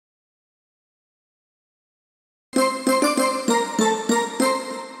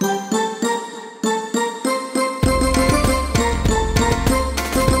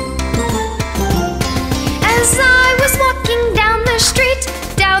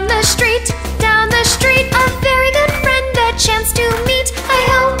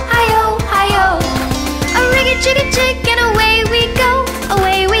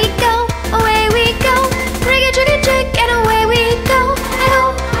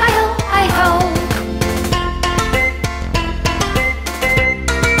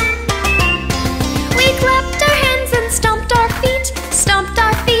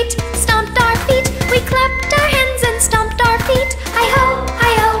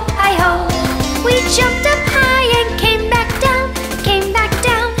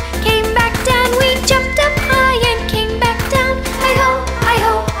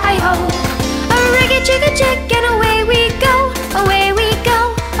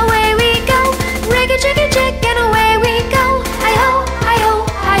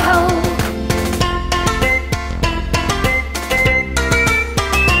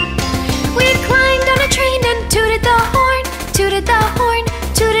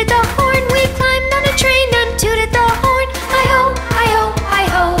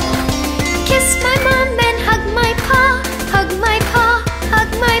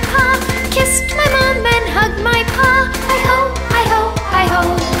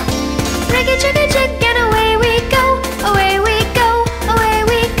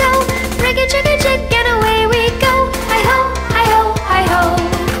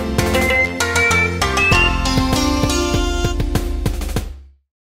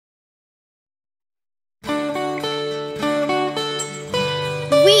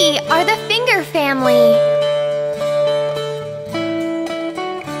We are the finger family.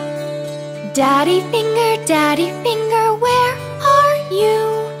 Daddy finger, where are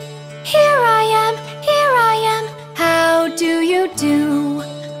you? Here I am, how do you do?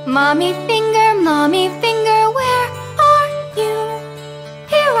 Mommy finger, where are you?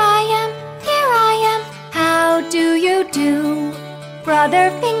 Here I am, how do you do?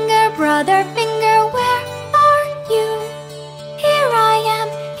 Brother finger, where are you? Here I am,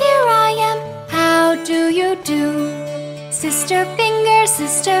 how do you do? Sister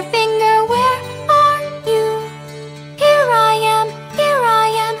finger, where are you? Here I am,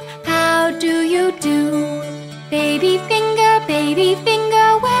 how do you do? Baby finger,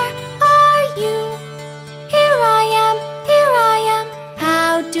 where are you? Here I am,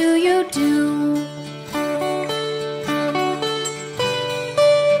 how do you do?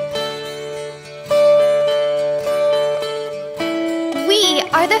 We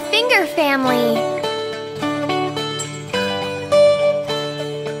are the finger family.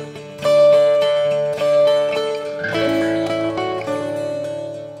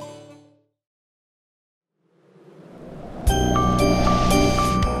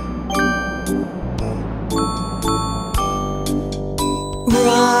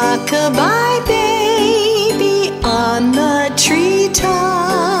 Rock-a-bye baby on the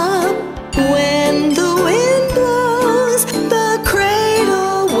treetop. When the wind blows, the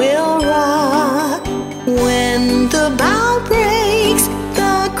cradle will rock. When the bough breaks,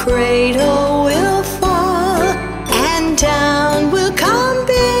 the cradle will fall, and down will come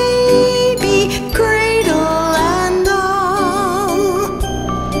baby, cradle and all.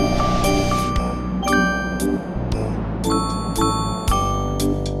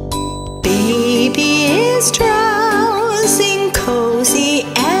 Baby is drowsing, cozy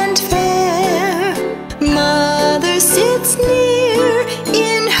and fair. Mother sits near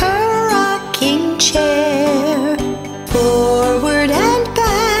in her rocking chair. Forward and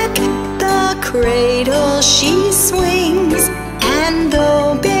back, the cradle she swings, and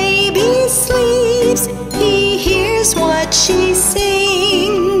though baby sleeps, he hears what she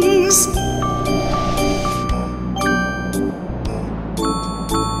sings.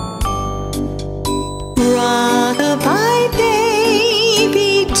 Rock-a-bye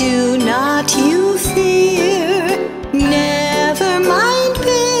baby, do not you fear. Never mind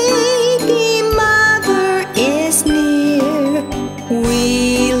baby, mother is near.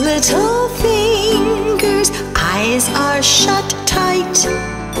 We little fingers, eyes are shut tight,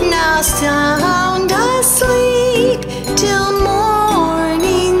 now sound asleep till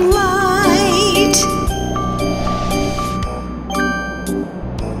morning light.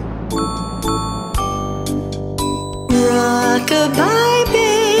 Rock-a-bye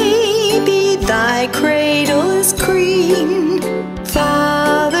baby, thy cradle is green.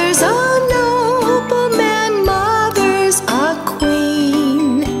 Father's a nobleman, mother's a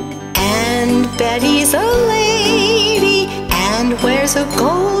queen, and Betty's a lady and wears a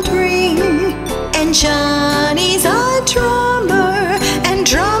gold ring, and Johnny's a drummer and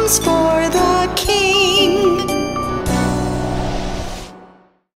drums for the king.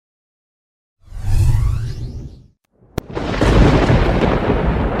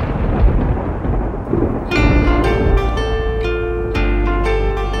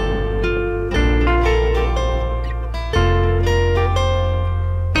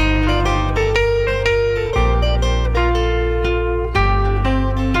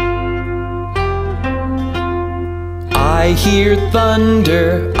 I hear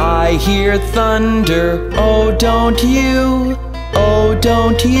thunder, oh don't you,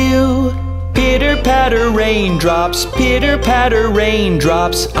 pitter-patter raindrops,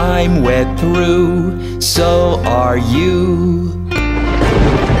 I'm wet through, so are you.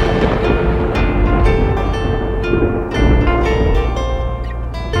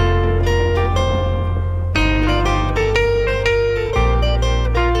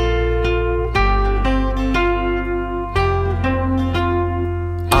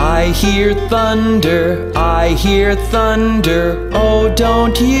 I hear thunder, oh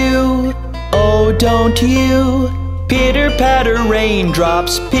don't you, pitter-patter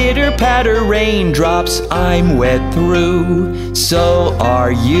raindrops, I'm wet through, so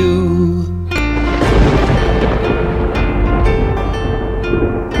are you.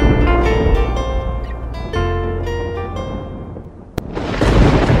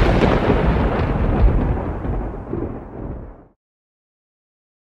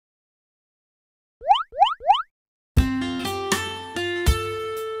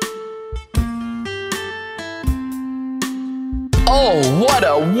 Oh, what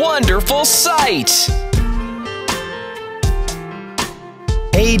a wonderful sight!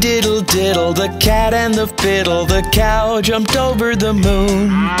 Hey diddle diddle, the cat and the fiddle, the cow jumped over the moon.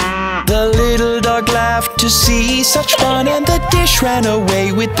 The little dog laughed to see such fun, and the dish ran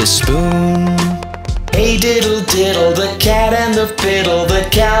away with the spoon. Hey diddle diddle, the cat and the fiddle, the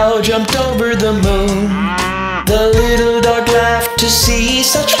cow jumped over the moon. The little dog laughed to see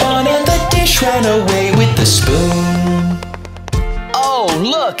such fun, and the dish ran away with the spoon. Oh,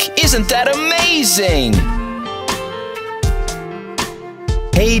 look! Isn't that amazing?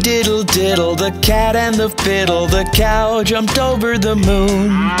 Hey diddle diddle, the cat and the fiddle, the cow jumped over the moon.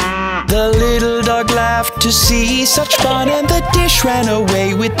 The little dog laughed to see such fun, and the dish ran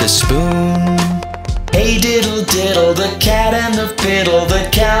away with the spoon. Hey diddle diddle, the cat and the fiddle, the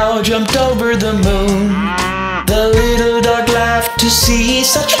cow jumped over the moon. The little dog laughed to see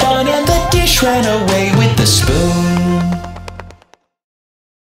such fun, and the dish ran away with the spoon.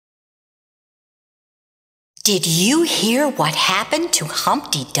 Did you hear what happened to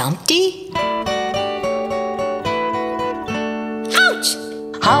Humpty Dumpty? Ouch!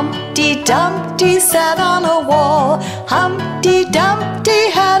 Humpty Dumpty sat on a wall. Humpty Dumpty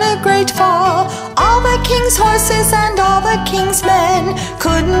had a great fall. All the king's horses and all the king's men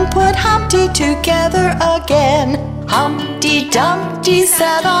couldn't put Humpty together again. Humpty Dumpty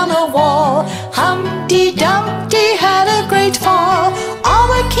sat on a wall. Humpty Dumpty had a great fall. All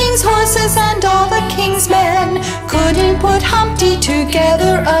the king's horses and all the king's men couldn't put Humpty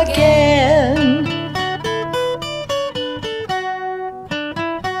together again.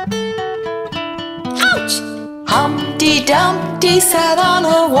 Ouch! Humpty Dumpty sat on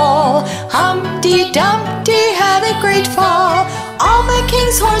a wall. Humpty Dumpty had a great fall. All the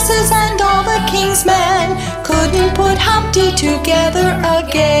king's horses and all the king's men couldn't put Humpty together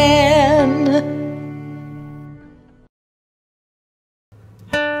again.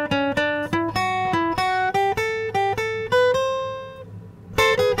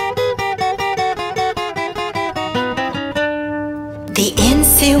 The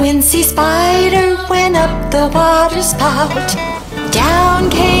incy-wincy spider went up the water spout. Down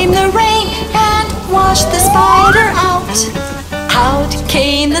came the rain and washed the spider out. Out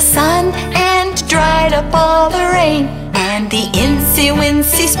came the sun and dried up all the rain. And the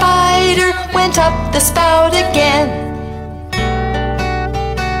incy-wincy spider went up the spout again.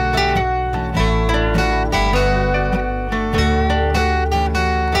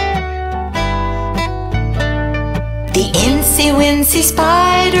 The incy-wincy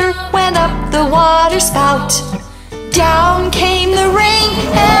spider went up the water spout. Down came the rain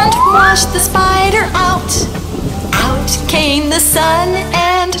and washed the spider out. Out came the sun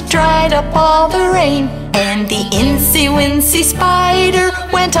and dried up all the rain. And the incy-wincy spider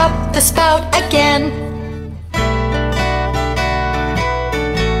went up the spout again.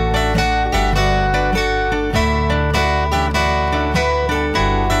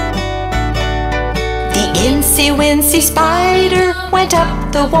 Incy-wincy spider went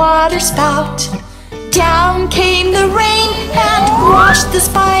up the water spout. Down came the rain and washed the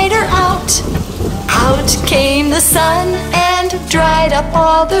spider out. Out came the sun and dried up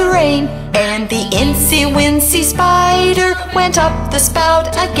all the rain. And the incy-wincy spider went up the spout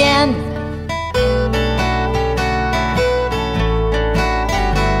again.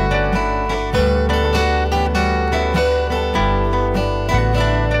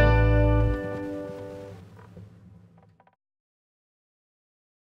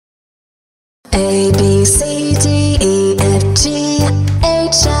 A, B, C, D, E, F, G,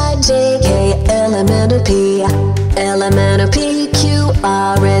 H, I, J, K, L, M, N, O, P, L, M, N, O, P, Q,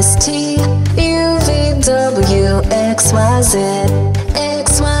 R, S, T, U, V, W, X, Y, Z,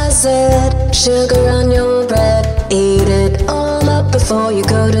 X, Y, Z. Sugar on your bread, eat it all up before you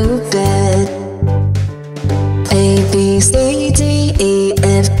go to bed. A, B, C, D, E,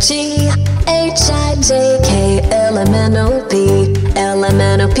 F, G, H, I, J, K, L, M, N, O, P, L, M,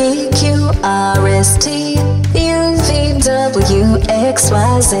 N, O, P, Q, R, S, T, U, V, W, X,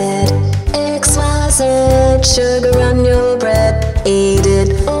 Y, Z, X, Y, Z. Sugar on your bread, eat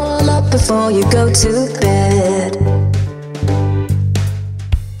it all up before you go to bed.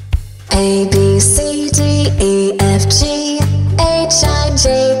 A, B, C, D, E, F, G, H, I,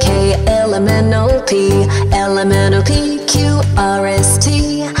 J, K, L, M, N, O, P, L, M, N, O, P, Q, R, S,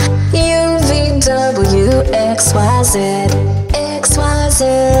 T, U, V, W, X, Y, Z, X, Y,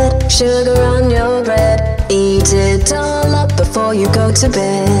 Z. Sugar on your bread, eat it all up before you go to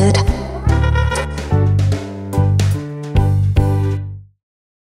bed.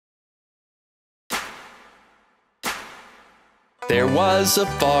 There was a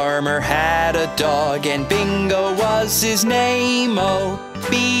farmer had a dog, and Bingo was his name-o,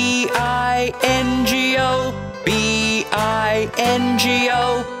 B-I-N-G-O. B-I-N-G-O,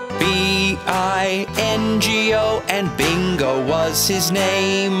 B-I-N-G-O, and Bingo was his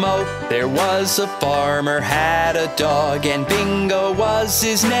name. Oh, there was a farmer had a dog, and Bingo was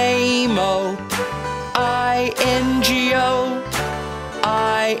his name. Oh, I-N-G-O,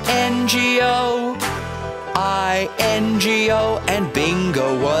 I-N-G-O, I-N-G-O, and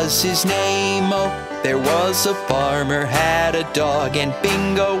Bingo was his name. Oh, there was a farmer had a dog, and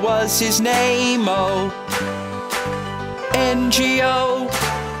Bingo was his name. Oh, N-G-O,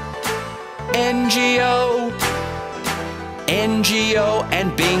 N-G-O, N-G-O,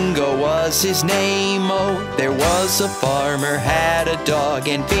 and Bingo was his name. Oh, there was a farmer had a dog,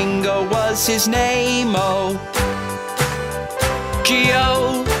 and Bingo was his name. Oh,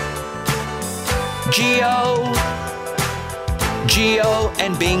 G-O, G-O, G-O,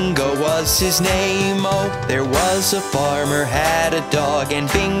 and Bingo was his name. Oh, there was a farmer had a dog, and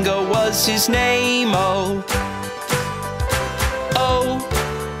Bingo was his name. Oh, O,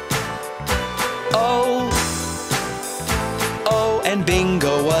 O, O, and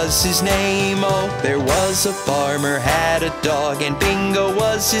Bingo was his name. Oh, there was a farmer had a dog, and Bingo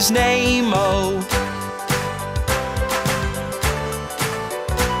was his name. Oh,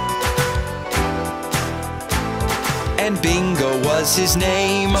 and Bingo was his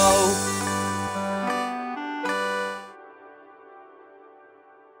name. Oh,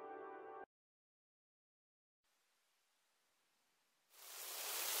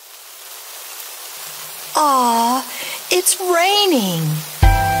 Aw, it's raining.